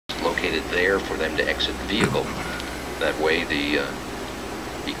located there for them to exit the vehicle. That way the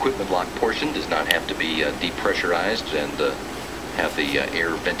equipment lock portion does not have to be depressurized and have the air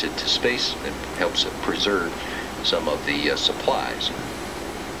vented to space. It helps preserve some of the supplies.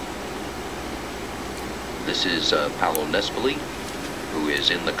 This is Paolo Nespoli, who is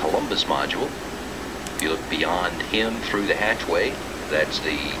in the Columbus module. If you look beyond him through the hatchway, that's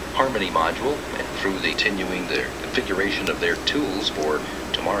the Harmony module, and through the continuing the configuration of their tools for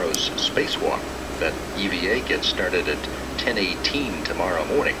tomorrow's spacewalk. That EVA gets started at 10:18 tomorrow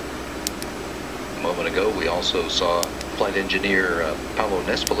morning. A moment ago, we also saw flight engineer Paolo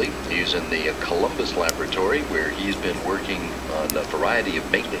Nespoli. He's in the Columbus laboratory, where he's been working on a variety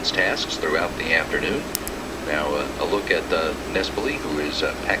of maintenance tasks throughout the afternoon. Now, a look at Nespoli, who is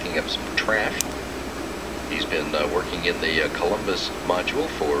packing up some trash. He's been working in the Columbus module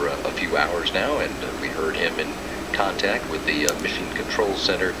for a few hours now, and we heard him in contact with the Mission Control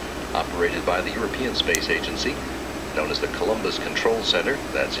Center operated by the European Space Agency, known as the Columbus Control Center.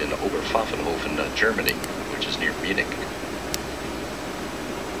 That's in Oberpfaffenhofen, Germany, which is near Munich.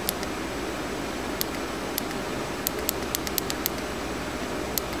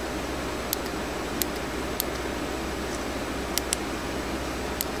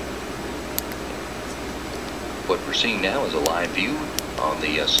 What we're seeing now is a live view on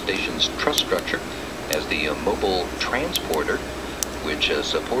the station's truss structure as the mobile transporter, which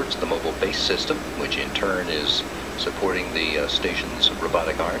supports the mobile base system, which in turn is supporting the station's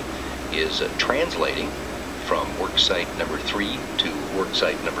robotic arm, is translating from worksite number 3 to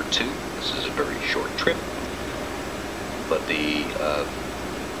worksite number 2. This is a very short trip, but the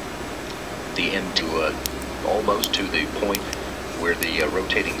M2 almost to the point where the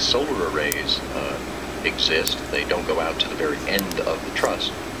rotating solar arrays exist. They don't go out to the very end of the truss.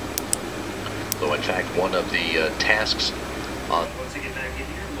 Though in fact, one of the tasks on... Once they get back in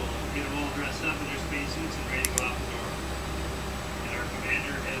here, we'll get them all dressed up in their spacesuits and ready to go out the door. And our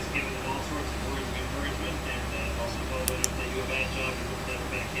commander has given them all sorts of words of encouragement, and also told them if they do a bad job, he will let them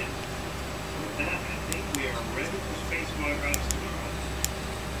back in. With that, I think we are ready for spacewalk routes tomorrow.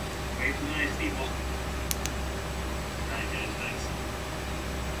 Wait for the nice people.